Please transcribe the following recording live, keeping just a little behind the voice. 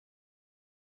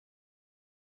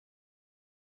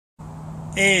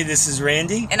Hey, this is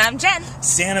Randy. And I'm Jen.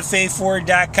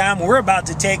 SantaFeFord.com. We're about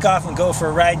to take off and go for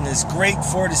a ride in this great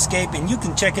Ford Escape, and you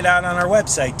can check it out on our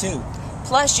website too.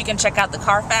 Plus, you can check out the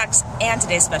Carfax and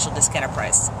today's special discounted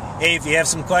price. Hey, if you have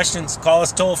some questions, call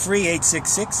us toll free,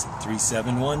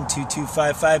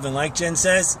 866-371-2255. And like Jen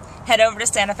says, head over to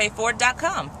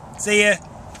SantaFeFord.com. See ya.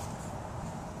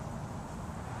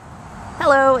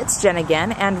 Hello, it's Jen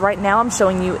again, and right now I'm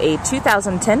showing you a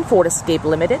 2010 Ford Escape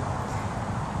Limited.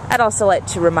 I'd also like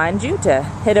to remind you to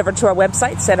head over to our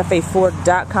website,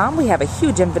 SantaFeFord.com. We have a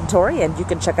huge inventory, and you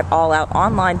can check it all out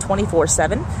online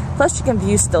 24/7. Plus, you can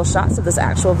view still shots of this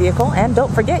actual vehicle, and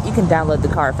don't forget, you can download the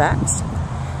Carfax.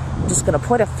 I'm just going to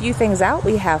point a few things out.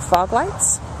 We have fog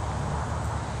lights,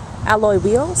 alloy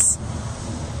wheels,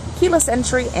 keyless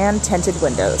entry, and tinted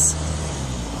windows.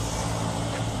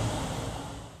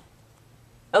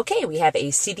 Okay, we have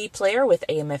a CD player with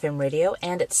AM/FM radio,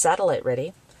 and it's satellite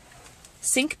ready.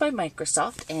 Sync by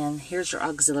Microsoft, and here's your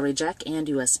auxiliary jack and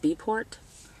USB port.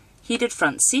 Heated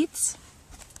front seats,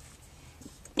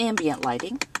 ambient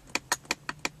lighting,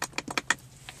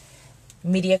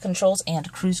 media controls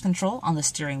and cruise control on the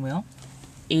steering wheel,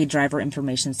 a driver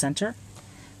information center,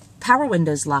 power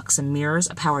windows, locks and mirrors,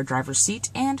 a power driver's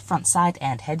seat, and front side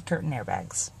and head curtain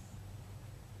airbags.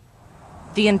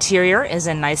 The interior is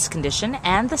in nice condition,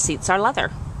 and the seats are leather.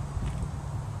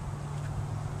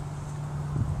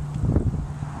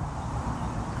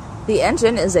 The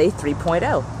engine is a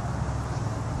 3.0.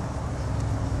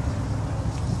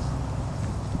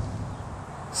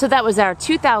 So that was our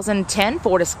 2010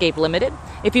 Ford Escape Limited.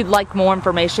 If you'd like more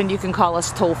information, you can call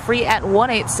us toll free at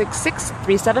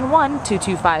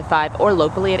 1-866-371-2255 or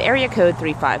locally at area code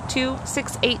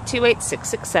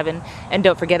 352-682-8667. And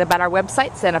don't forget about our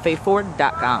website,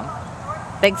 SantaFeFord.com.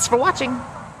 Thanks for watching.